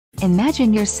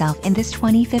Imagine yourself in this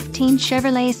 2015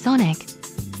 Chevrolet Sonic.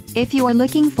 If you are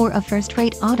looking for a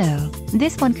first-rate auto,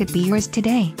 this one could be yours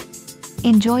today.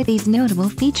 Enjoy these notable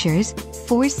features: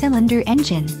 4-cylinder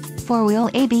engine, 4-wheel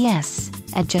ABS,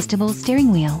 adjustable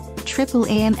steering wheel, triple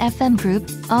AM/FM group,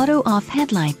 auto-off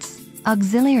headlights,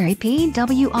 auxiliary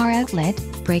PWR outlet,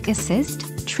 brake assist,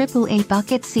 AAA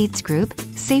bucket seats group,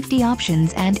 safety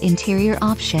options and interior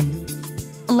option.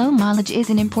 Low mileage is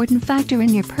an important factor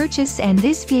in your purchase, and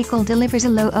this vehicle delivers a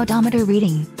low odometer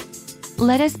reading.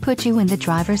 Let us put you in the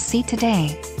driver's seat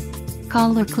today.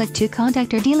 Call or click to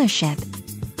contact our dealership.